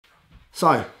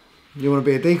So, you want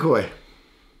to be a decoy?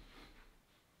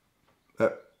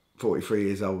 At 43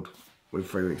 years old with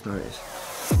 3 weeks notice.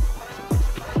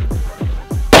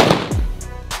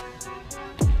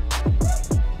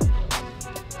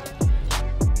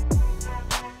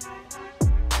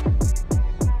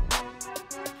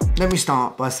 Let me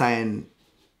start by saying,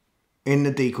 in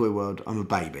the decoy world, I'm a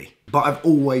baby. But I've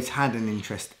always had an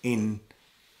interest in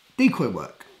decoy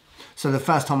work. So the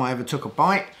first time I ever took a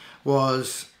bite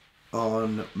was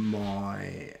on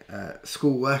my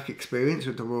school work experience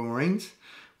with the Royal Marines,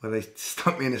 where they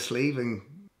stuck me in a sleeve and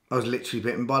I was literally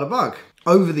bitten by the bug.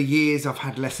 Over the years, I've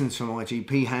had lessons from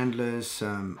IGP handlers.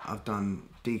 I've done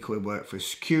decoy work for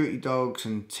security dogs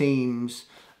and teams.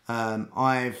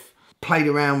 I've played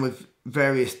around with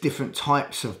various different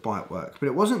types of bite work, but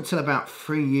it wasn't until about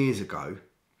 3 years ago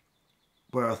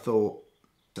where I thought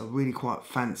I really quite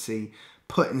fancy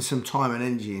putting some time and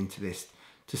energy into this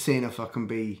to seeing if I can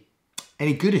be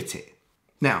any good at it.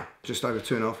 Now, just over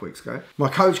 2.5 weeks ago, my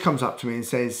coach comes up to me and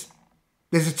says,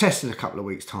 there's a test in a couple of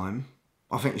weeks' time.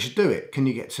 I think you should do it. Can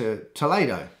you get to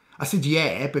Toledo? I said,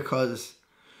 yeah, because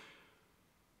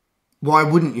why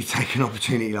wouldn't you take an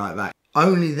opportunity like that?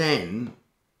 Only then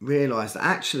realised that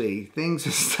actually things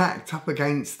are stacked up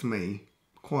against me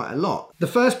quite a lot. The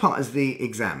first part is the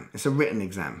exam. It's a written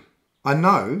exam. I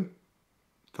know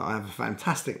that I have a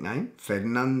fantastic name,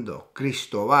 Nando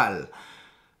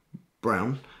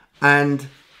Brown, and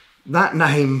that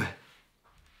name,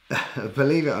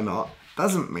 believe it or not,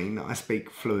 doesn't mean that I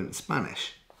speak fluent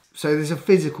Spanish. So there's a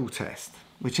physical test,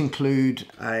 which include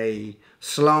a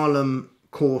slalom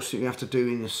course that you have to do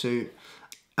in your suit,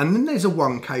 and then there's a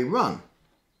 1K run.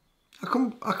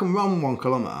 I can run 1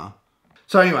 kilometre.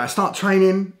 So anyway, I start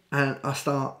training and I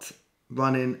start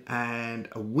running, and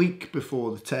a week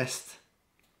before the test,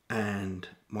 and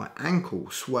my ankle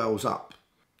swells up.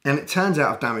 And it turns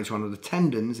out I've damaged one of the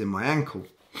tendons in my ankle.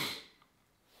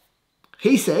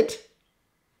 He said,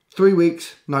 3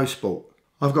 weeks, no sport.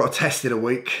 I've got a test in a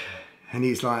week. And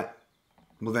he's like,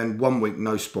 well then 1 week,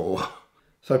 no sport.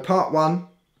 So part 1,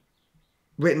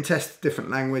 written test, different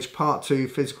language. Part 2,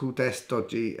 physical test,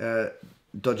 dodgy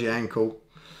ankle.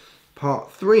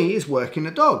 Part 3 is working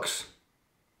the dogs.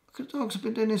 The dogs have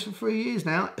been doing this for 3 years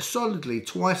now, solidly,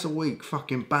 twice a week,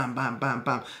 fucking bam, bam, bam,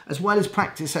 bam. As well as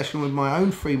practice session with my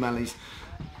own free mellies.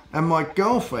 And my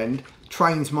girlfriend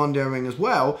trains Mondioring as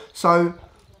well, so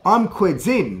I'm quids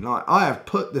in. Like, I have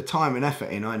put the time and effort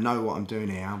in, I know what I'm doing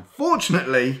here.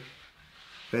 Unfortunately,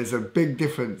 there's a big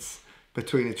difference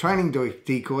between a training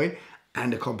decoy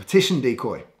and a competition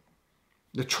decoy.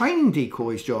 The training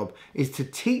decoy's job is to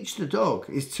teach the dog,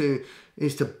 is to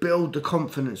build the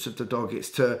confidence of the dog. It's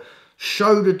to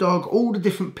show the dog all the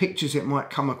different pictures it might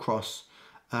come across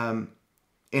in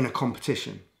a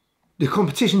competition. The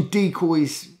competition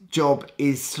decoy's job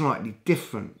is slightly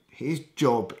different. His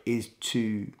job is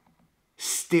to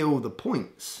steal the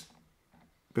points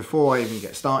before I even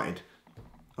get started.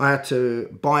 I had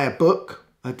to buy a book,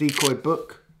 a decoy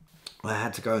book. I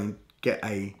had to go and get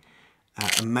a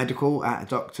medical at a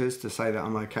doctor's to say that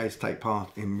I'm okay to take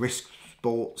part in risk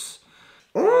sports.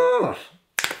 Oh.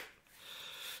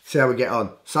 See how we get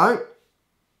on. So,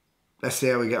 let's see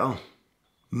how we get on.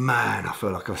 Man, I feel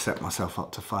like I've set myself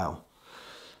up to fail.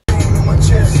 My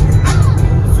chest.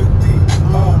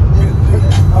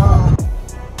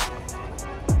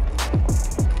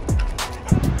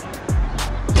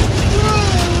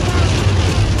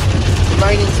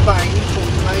 Rain in Spain,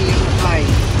 rain in the plane.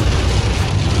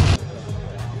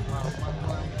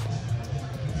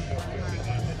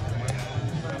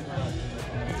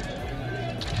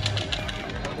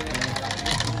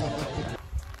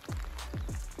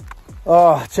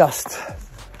 Oh, just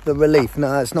the relief.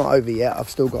 No, it's not over yet. I've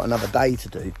still got another day to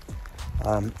do.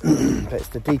 But it's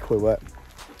the decoy work.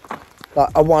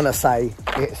 Like, I want to say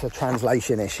it's a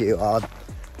translation issue.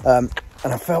 And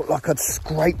I felt like I'd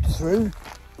scraped through.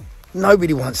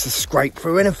 Nobody wants to scrape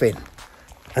through anything.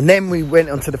 And then we went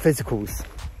onto the physicals.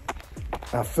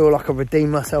 I feel like I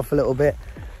redeemed myself a little bit.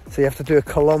 So you have to do a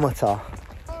kilometre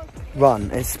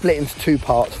run. It's split into 2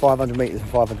 parts, 500 metres and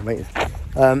 500 metres.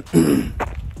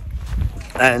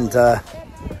 And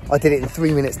I did it in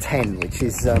 3 minutes 10, which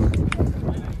is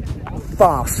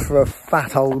fast for a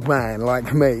fat old man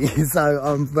like me. So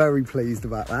I'm very pleased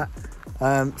about that.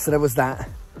 So there was that.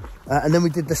 And then we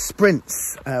did the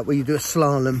sprints, where you do a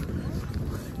slalom.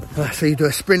 So you do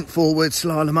a sprint forward,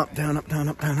 slalom up, down, up, down,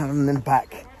 up, down, and then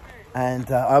back.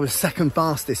 And I was second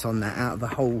fastest on that out of the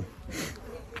whole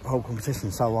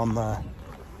competition. So I'm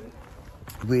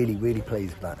really, really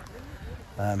pleased with that.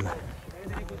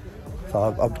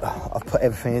 So I've put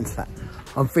everything into that.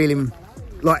 I'm feeling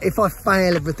like, if I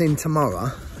fail everything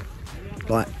tomorrow,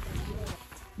 like,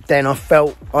 then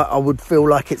I would feel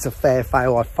like it's a fair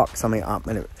fail. I fucked something up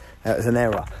and it was an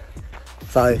error.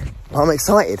 So I'm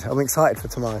excited. I'm excited for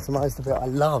tomorrow. Tomorrow's the bit I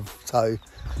love. So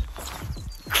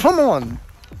come on.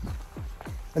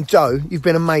 And Joe, you've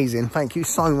been amazing. Thank you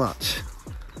so much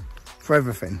for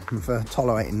everything and for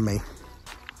tolerating me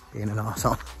being an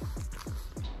arsehole.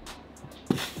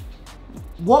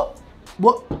 What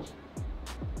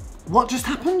just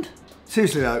happened?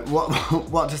 Seriously though,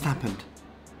 what just happened?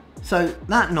 So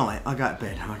that night I go to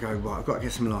bed and I go, right, I've got to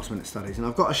get some last minute studies, and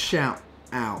I've got to shout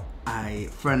out a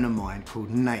friend of mine called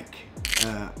Nate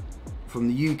from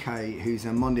the UK, who's a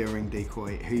Mondioring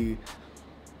Decoy, who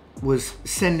was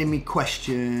sending me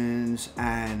questions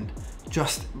and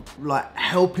just like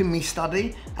helping me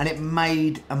study, and it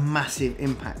made a massive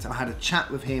impact. I had a chat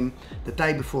with him the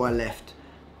day before I left,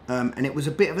 and it was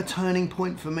a bit of a turning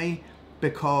point for me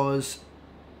because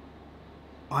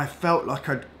I felt like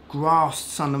I'd grasped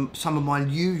some of my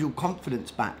usual confidence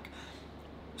back.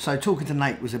 So talking to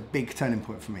Nate was a big turning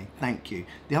point for me. Thank you.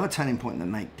 The other turning point that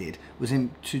Nate did was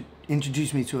to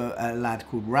introduce me to a lad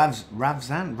called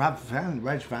Ravzan,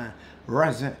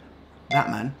 that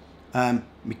man,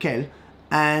 Mikel,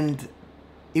 and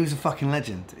he was a fucking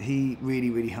legend. He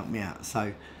really helped me out.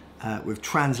 So with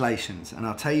translations, and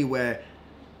I'll tell you where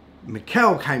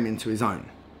Mikel came into his own.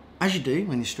 As you do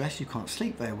when you're stressed, you can't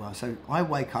sleep very well. So I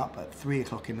wake up at 3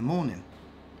 o'clock in the morning,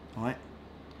 right?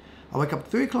 I wake up at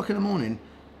 3 o'clock in the morning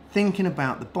thinking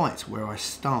about the bites, where I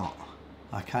start,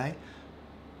 okay?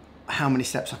 How many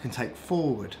steps I can take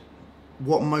forward,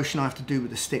 what motion I have to do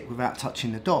with the stick without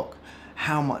touching the dog,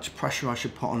 how much pressure I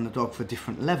should put on the dog for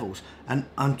different levels. And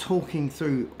I'm talking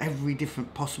through every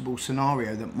different possible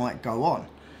scenario that might go on.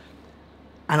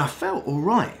 And I felt all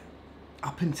right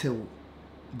up until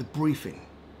the briefing.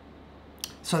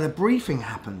 So the briefing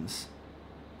happens,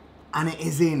 and it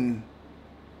is in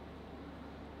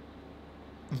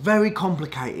very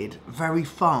complicated, very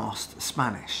fast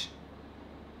Spanish.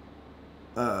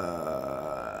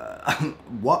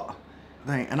 What?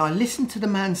 And I listened to the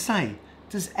man say,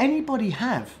 does anybody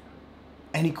have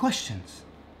any questions?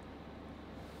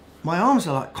 My arms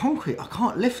are like concrete, I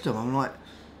can't lift them. I'm like,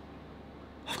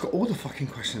 I've got all the fucking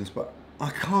questions, but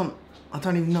I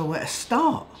don't even know where to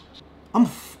start. I've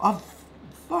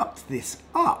fucked this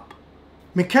up.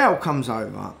 Mikel comes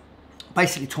over,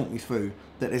 basically talked me through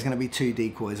that there's going to be 2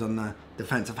 decoys on the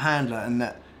defensive handler, and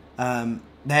that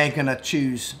they're going to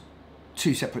choose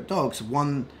 2 separate dogs,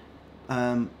 one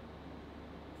that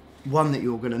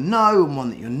you're going to know and one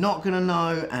that you're not going to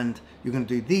know, and you're going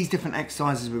to do these different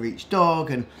exercises with each dog,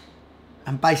 and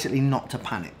basically not to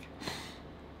panic.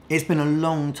 It's been a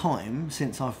long time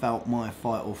since I felt my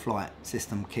fight or flight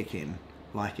system kick in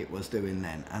like it was doing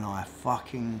then, and I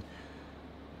fucking,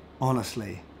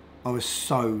 honestly, I was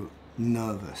so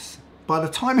nervous. By the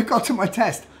time it got to my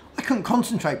test, I couldn't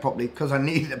concentrate properly because I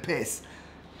needed a piss.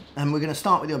 And we're going to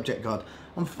start with the object guard.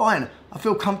 I'm fine, I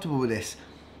feel comfortable with this.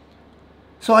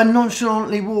 So I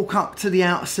nonchalantly walk up to the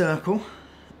outer circle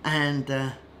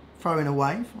and throw in a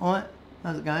wave. All right,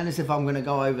 how's it going? As if I'm going to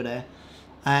go over there.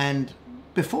 And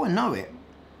before I know it,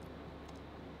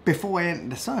 before I enter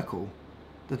the circle,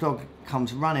 the dog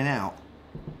comes running out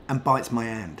and bites my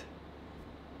hand.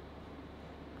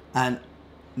 And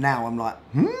now I'm like,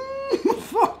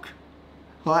 fuck.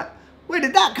 Like, where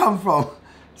did that come from?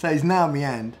 So he's now my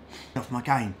hand off my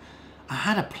game. I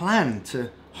had a plan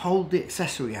to hold the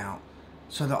accessory out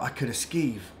so that I could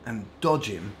esquive and dodge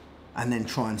him and then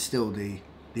try and steal the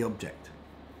object.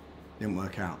 Didn't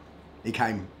work out. He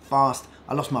came fast.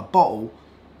 I lost my bottle.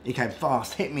 He came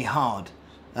fast, hit me hard.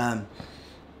 And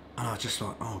I was just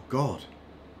like, oh God,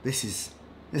 this is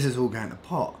all going to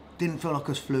pot. Didn't feel like I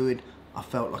was fluid. I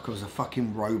felt like I was a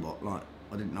fucking robot. Like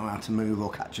I didn't know how to move or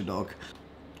catch a dog.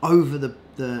 Over the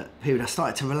period, I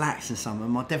started to relax in some,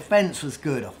 and my defence was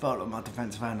good. I felt like my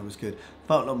defensive handle was good. I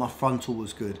felt like my frontal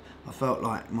was good. I felt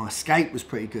like my escape was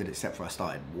pretty good, except for I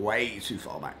started way too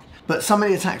far back. But some of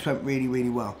the attacks went really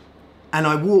well. And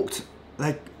I walked,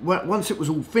 once it was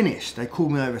all finished, they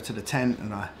called me over to the tent,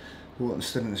 and I walked and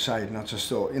stood in the shade, and I just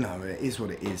thought, you know, it is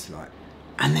what it is, like.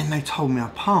 And then they told me I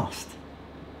passed.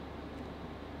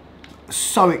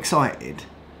 So excited.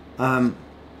 And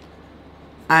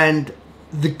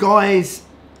the guys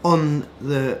on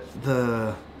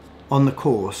the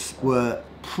course were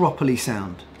properly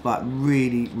sound, like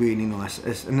really nice.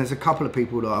 And there's a couple of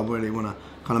people that I really want to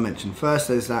kind of mention. First,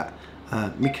 there's that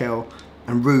Mikel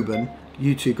and Ruben.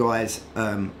 You two guys,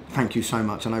 thank you so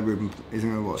much. I know Ruben isn't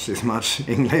going to watch this much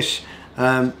English,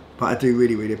 but I do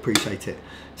really appreciate it.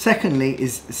 Secondly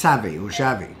is Savvy or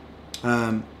Xavi.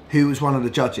 who was one of the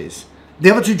judges.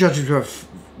 The other two judges were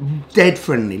dead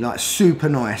friendly, like super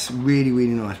nice, really,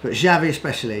 really nice. But Xavi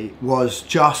especially was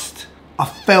just, I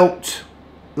felt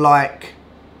like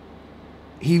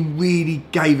he really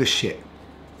gave a shit.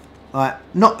 Like,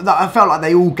 not that I felt like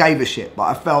they all gave a shit, but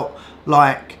I felt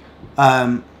like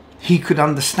he could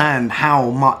understand how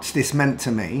much this meant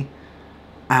to me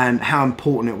and how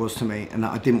important it was to me, and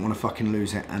that I didn't want to fucking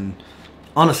lose it. And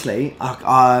honestly,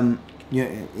 yeah,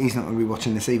 he's not going to be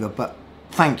watching this either, but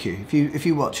thank you. If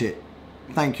you watch it,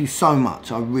 thank you so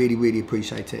much. I really, really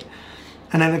appreciate it.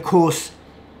 And then, of course,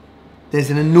 there's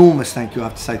an enormous thank you I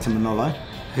have to say to Manolo,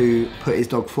 who put his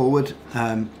dog forward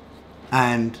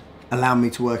and allowed me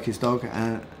to work his dog,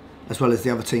 as well as the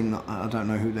other team that I don't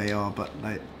know who they are, but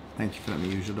thank you for letting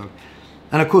me use your dog.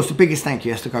 And of course, the biggest thank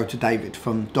you has to go to David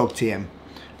from Dog TM.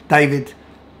 David,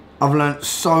 I've learnt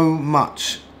so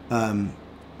much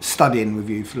studying with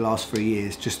you for the last 3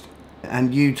 years,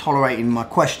 and you tolerating my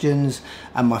questions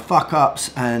and my fuck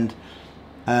ups and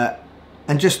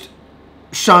just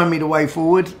showing me the way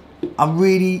forward. I'm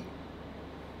really,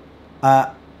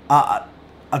 I'm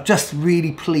just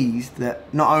really pleased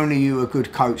that not only you're a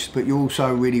good coach, but you're also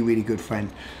a really, really good friend.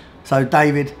 So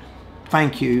David,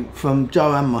 thank you from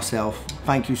Joe and myself.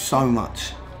 Thank you so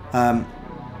much.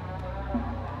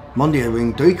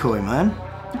 Mondioring Decoy, man.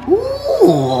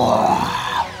 Ooh.